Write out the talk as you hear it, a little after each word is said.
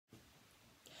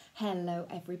Hello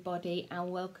everybody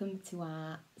and welcome to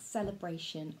our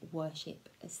celebration worship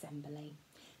assembly.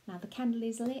 Now the candle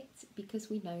is lit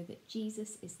because we know that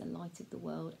Jesus is the light of the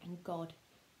world and God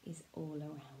is all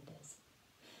around us.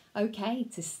 Okay,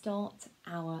 to start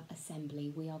our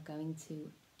assembly we are going to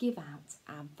give out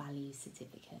our value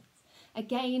certificates.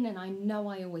 Again, and I know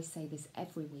I always say this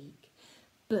every week,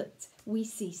 but we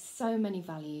see so many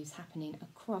values happening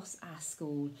across our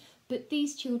school, but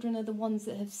these children are the ones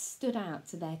that have stood out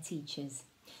to their teachers.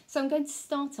 So I'm going to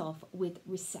start off with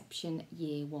reception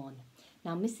year 1.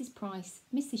 Now Mrs. Price,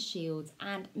 Mrs. Shields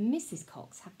and Mrs.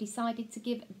 Cox have decided to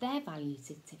give their value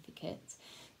certificate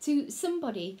to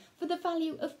somebody for the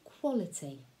value of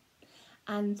quality.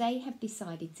 And they have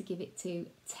decided to give it to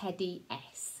Teddy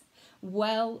S.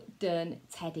 Well done,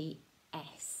 Teddy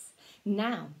S.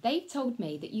 Now, they've told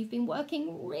me that you've been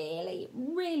working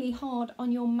really hard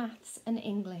on your maths and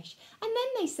English. And then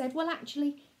they said, well,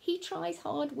 actually, he tries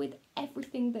hard with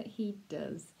everything that he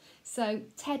does. So,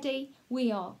 Teddy,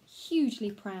 we are hugely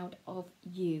proud of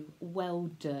you. Well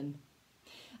done.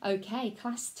 Okay,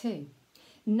 class 2.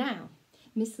 Now,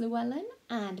 Miss Llewellyn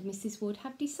and Mrs. Wood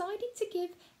have decided to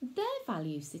give their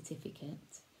value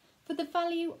certificate for the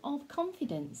value of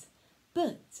confidence.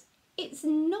 But it's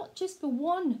not just for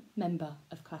one member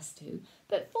of class 2,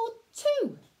 but for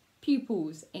 2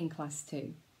 pupils in class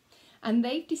 2. And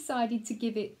they've decided to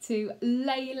give it to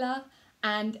Layla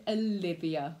and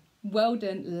Olivia. Well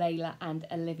done, Layla and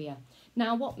Olivia.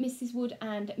 Now, what Mrs. Wood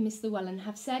and Miss Llewellyn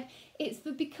have said, it's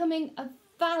for becoming a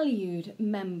valued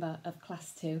member of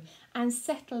class 2 and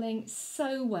settling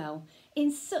so well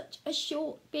in such a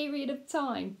short period of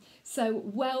time. So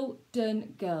well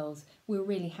done, girls. We're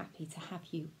really happy to have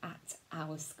you at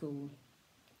our school.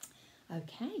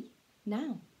 Okay,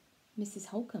 now Mrs.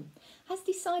 Holcomb has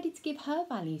decided to give her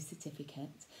value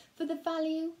certificate for the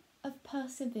value of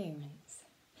perseverance.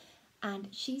 And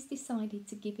she's decided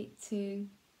to give it to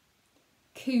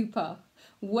Cooper.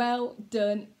 Well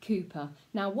done, Cooper.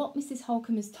 Now, what Mrs.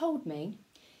 Holcomb has told me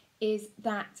is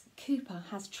that Cooper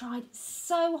has tried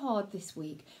so hard this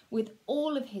week with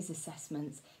all of his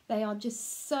assessments. They are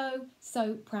just so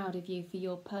proud of you for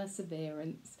your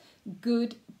perseverance.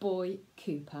 Good boy,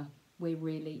 Cooper. We're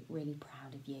really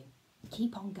proud of you.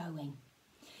 Keep on going.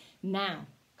 Now,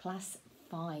 class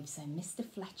 5, so Mr.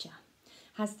 Fletcher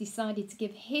has decided to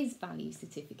give his value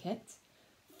certificate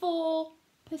for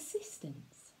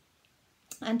persistence.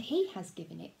 And he has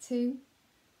given it to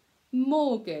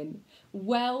Morgan.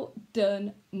 Well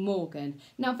done, Morgan.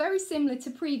 Now, very similar to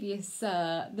the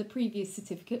previous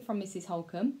certificate from Mrs.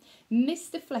 Holcomb,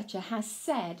 Mr. Fletcher has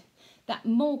said that,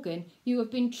 Morgan, you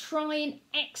have been trying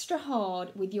extra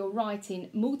hard with your writing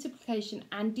multiplication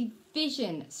and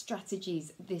division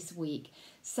strategies this week.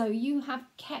 So you have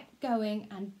kept going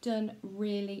and done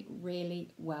really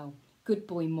well. Good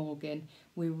boy, Morgan.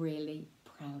 We're really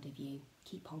proud of you.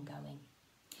 Keep on going.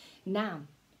 Now,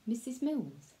 Mrs.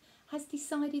 Mills has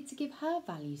decided to give her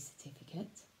value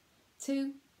certificate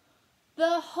to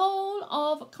the whole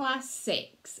of class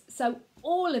 6. So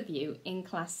all of you in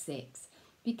class 6,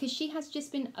 because she has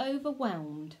just been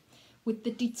overwhelmed with the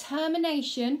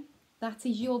determination, that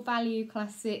is your value,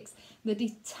 class 6, the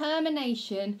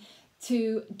determination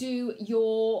to do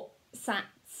your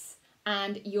SATs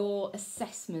and your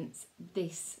assessments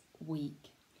this week.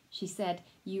 She said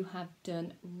you have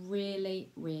done really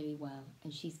well,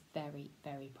 and she's very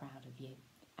proud of you,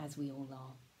 as we all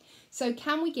are. So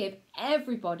can we give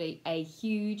everybody a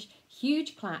huge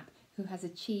clap who has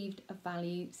achieved a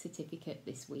value certificate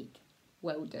this week?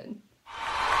 Well done.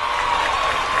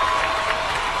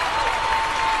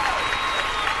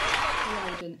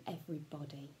 Well done,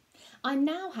 everybody. I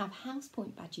now have house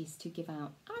point badges to give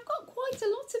out, and I've got quite a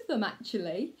lot of them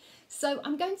actually. So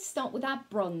I'm going to start with our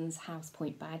bronze house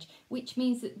point badge, which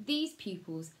means that these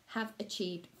pupils have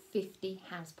achieved 50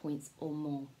 house points or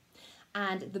more.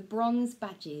 And the bronze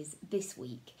badges this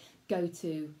week go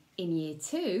to, in year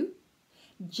 2,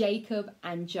 Jacob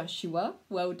and Joshua.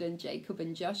 Well done, Jacob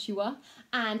and Joshua.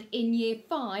 And in year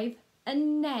 5,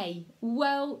 Anae.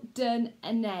 Well done,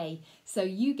 Anae. So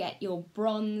you get your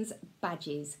bronze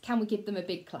badges. Can we give them a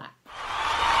big clap?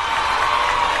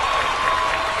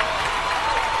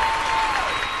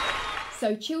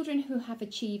 So children who have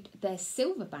achieved their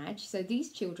silver badge, so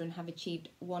these children have achieved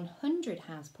 100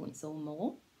 house points or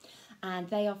more, and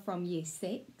they are from year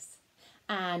 6.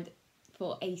 And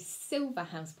for a silver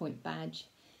house point badge,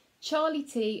 Charlie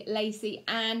T, Lacey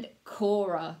and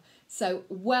Cora. So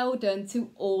well done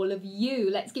to all of you.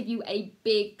 Let's give you a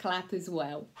big clap as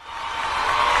well.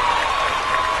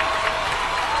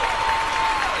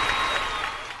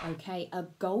 Okay, a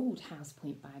gold house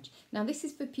point badge. Now this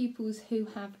is for pupils who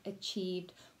have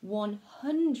achieved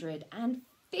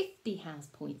 150 house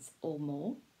points or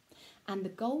more, and the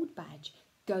gold badge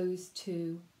goes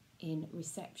to, in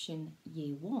reception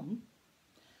year 1,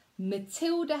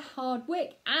 Matilda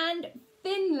Hardwick and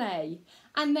Finlay.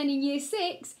 And then in year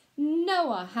 6,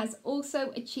 Noah has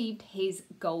also achieved his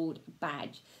gold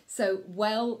badge. So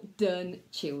well done,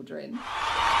 children.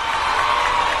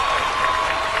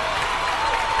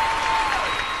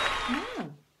 Now,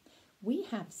 we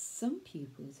have some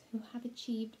pupils who have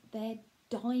achieved their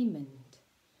diamond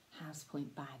house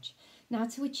point badge. Now,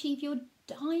 to achieve your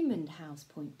diamond house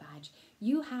point badge,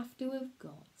 you have to have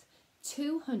got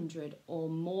 200 or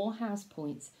more house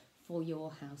points for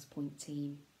your house point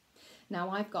team. Now,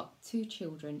 I've got 2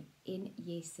 children in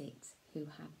year 6 who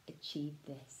have achieved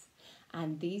this,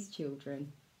 and these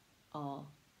children are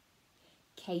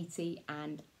Katie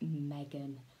and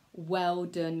Megan. Well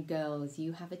done, girls.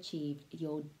 You have achieved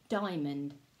your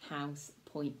diamond house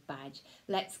point badge.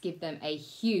 Let's give them a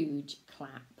huge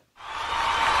clap.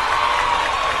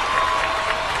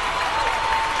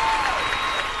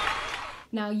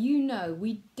 Now, you know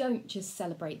we don't just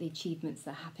celebrate the achievements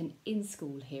that happen in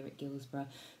school here at Guilsborough,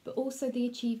 but also the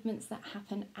achievements that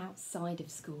happen outside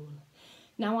of school.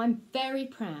 Now, I'm very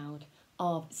proud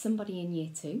of somebody in year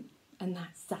 2, and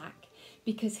that's Zach,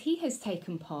 because he has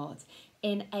taken part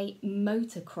in a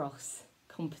motocross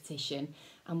competition,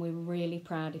 and we're really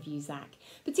proud of you, Zach.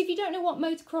 But if you don't know what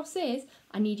motocross is,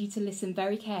 I need you to listen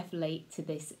very carefully to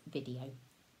this video.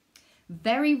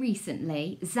 Very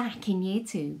recently, Zach in year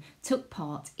 2 took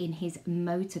part in his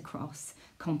motocross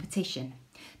competition.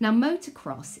 Now,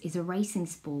 motocross is a racing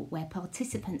sport where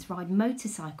participants ride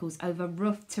motorcycles over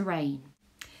rough terrain.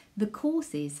 The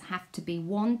courses have to be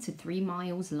 1 to 3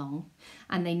 miles long,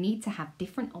 and they need to have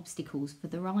different obstacles for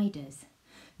the riders.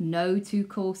 No 2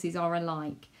 courses are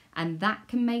alike, and that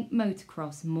can make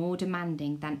motocross more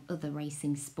demanding than other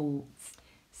racing sports.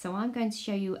 So I'm going to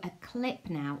show you a clip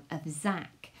now of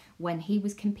Zach when he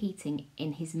was competing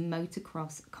in his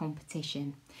motocross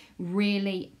competition.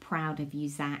 Really proud of you,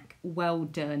 Zach. Well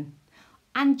done.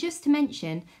 And just to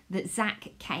mention that Zach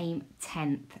came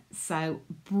 10th. So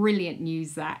brilliant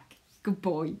news, Zach. Good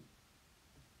boy.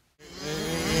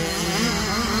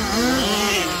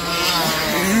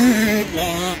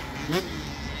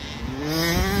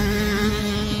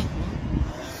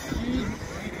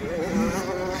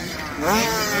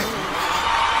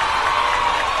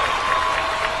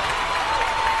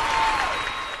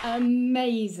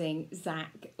 Amazing,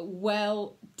 Zach.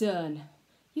 Well done.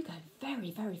 You go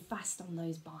very, very fast on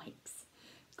those bikes.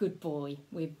 Good boy.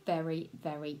 We're very,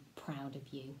 very proud of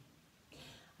you.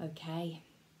 Okay,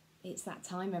 it's that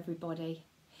time, everybody.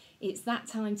 It's that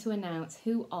time to announce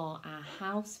who are our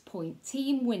House Point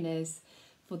team winners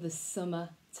for the summer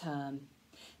term.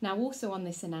 Now, also on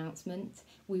this announcement,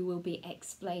 we will be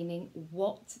explaining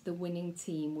what the winning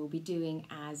team will be doing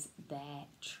as their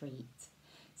treat.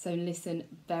 So listen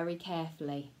very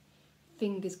carefully.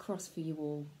 Fingers crossed for you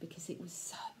all, because it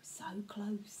was so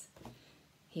close.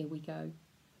 Here we go.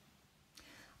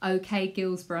 Okay,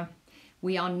 Guilsborough,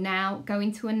 we are now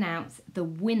going to announce the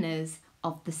winners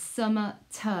of the summer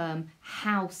term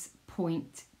House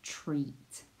Point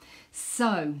treat.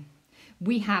 So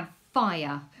we have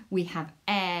fire, we have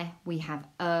air, we have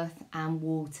earth and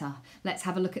water. Let's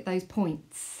have a look at those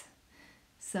points.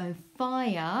 So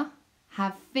fire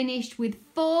have finished with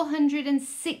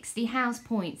 460 house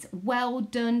points. Well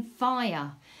done,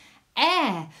 fire.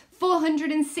 Air,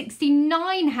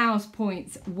 469 house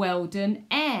points. Well done,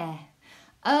 air.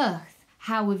 Earth,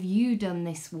 how have you done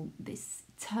this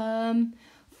term?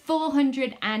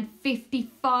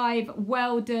 455.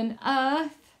 Well done,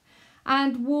 earth.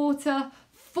 And water,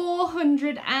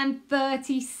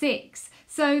 436.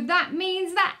 So that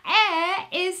means that air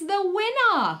is the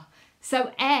winner.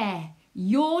 So air,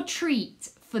 your treat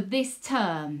for this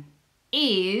term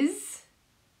is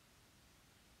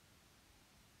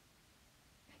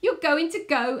you're going to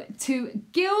go to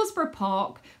Guilsborough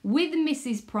Park with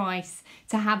Mrs. Price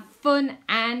to have fun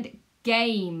and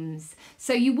games.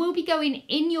 So you will be going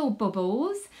in your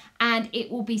bubbles, and it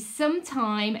will be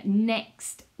sometime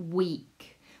next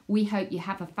week. We hope you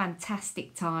have a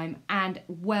fantastic time, and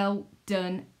well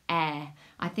done, air.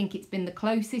 I think it's been the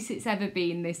closest it's ever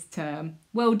been this term.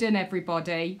 Well done,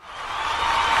 everybody.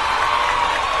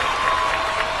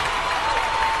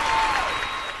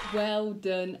 Well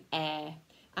done, air.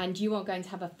 And you are going to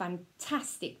have a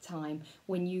fantastic time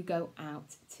when you go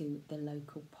out to the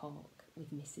local park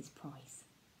with Mrs. Price.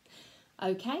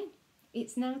 Okay,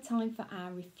 it's now time for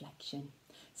our reflection.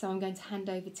 So I'm going to hand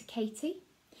over to Katie,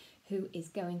 who is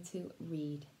going to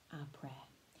read our prayer.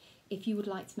 If you would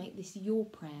like to make this your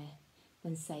prayer,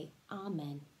 then say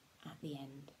Amen at the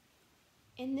end.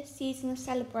 In this season of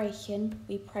celebration,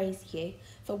 we praise you.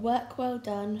 For work well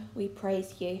done, we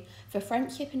praise you. For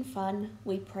friendship and fun,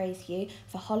 we praise you.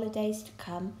 For holidays to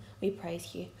come, we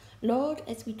praise you. Lord,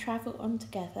 as we travel on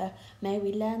together, may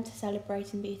we learn to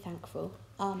celebrate and be thankful.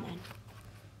 Amen.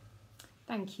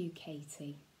 Thank you,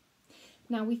 Katie.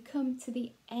 Now we've come to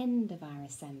the end of our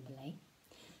assembly,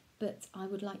 but I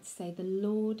would like to say the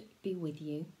Lord be with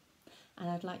you, and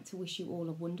I'd like to wish you all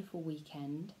a wonderful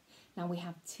weekend. Now we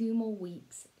have 2 more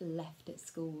weeks left at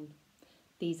school.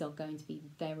 These are going to be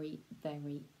very,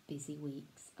 very busy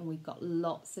weeks, and we've got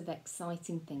lots of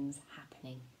exciting things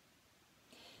happening.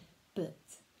 But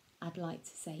I'd like to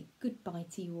say goodbye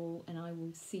to you all, and I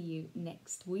will see you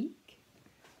next week.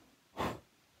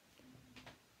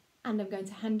 And I'm going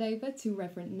to hand over to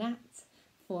Reverend Nat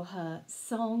for her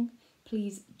song.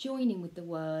 Please join in with the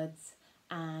words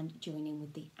and join in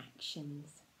with the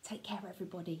actions. Take care,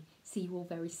 everybody. See you all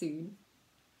very soon.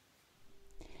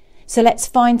 So let's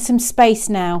find some space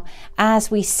now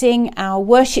as we sing our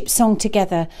worship song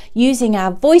together, using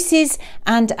our voices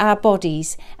and our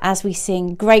bodies as we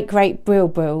sing Great, Great, Brill,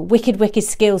 Brill, Wicked, Wicked,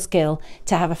 Skill, Skill,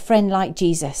 to have a friend like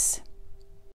Jesus.